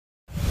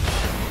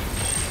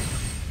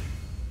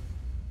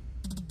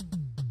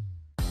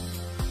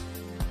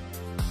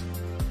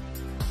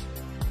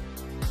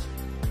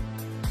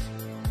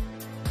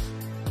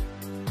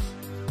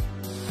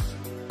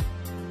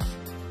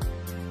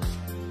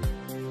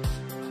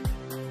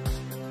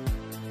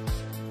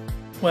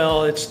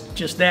Well, it's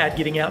just that,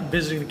 getting out and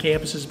visiting the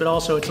campuses, but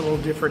also it's a little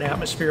different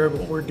atmosphere.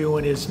 What we're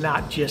doing is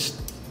not just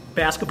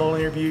basketball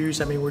interviews.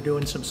 I mean, we're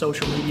doing some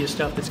social media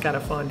stuff that's kind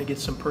of fun to get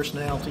some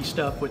personality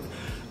stuff with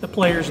the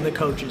players and the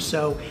coaches.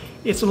 So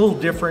it's a little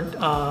different.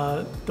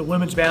 The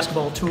women's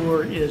basketball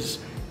tour is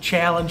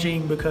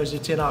challenging because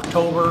it's in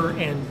October,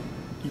 and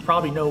you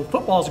probably know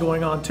football's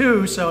going on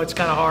too, so it's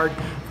kind of hard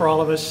for all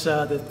of us,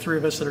 the three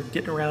of us that are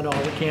getting around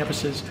all the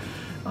campuses.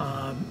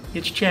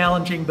 It's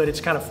challenging, but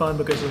it's kind of fun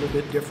because it's a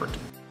little bit different.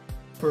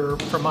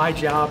 For my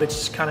job,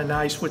 it's kind of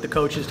nice with the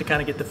coaches to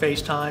kind of get the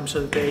FaceTime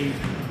so that they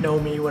know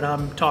me when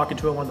I'm talking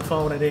to them on the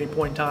phone at any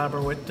point in time,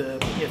 or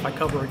if I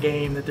cover a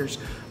game, that there's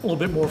a little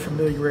bit more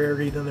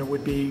familiarity than there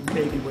would be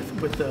maybe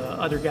with the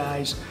other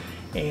guys.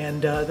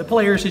 And the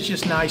players, it's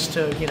just nice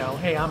to,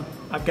 hey,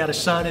 I've got a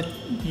son at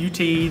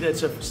UT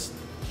that's a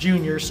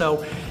junior,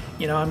 so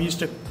I'm used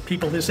to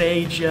people this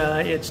age.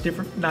 It's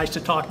nice to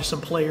talk to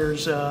some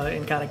players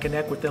and kind of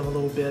connect with them a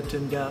little bit.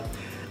 And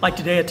like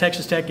today at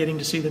Texas Tech, getting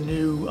to see the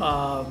new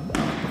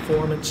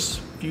Performance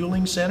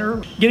Fueling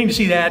Center. Getting to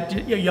see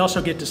that, you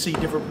also get to see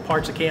different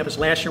parts of campus.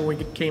 Last year when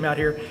we came out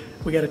here,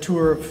 we got a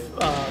tour of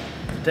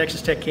the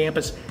Texas Tech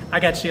campus. I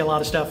got to see a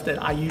lot of stuff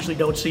that I usually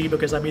don't see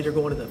because I'm either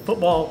going to the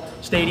football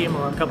stadium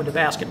or I'm coming to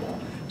basketball.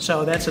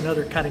 So that's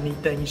another kind of neat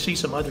thing. You see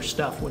some other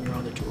stuff when you're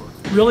on the tour.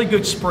 Really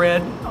good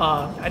spread.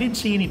 I didn't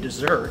see any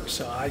dessert,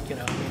 so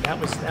that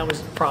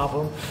was a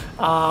problem.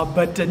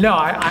 No,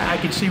 I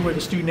can see where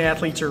the student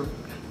athletes are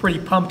pretty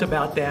pumped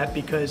about that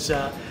because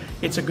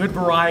it's a good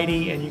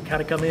variety and you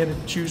kind of come in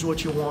and choose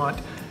what you want.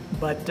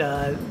 But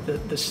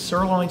the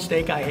sirloin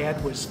steak I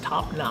had was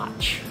top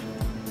notch.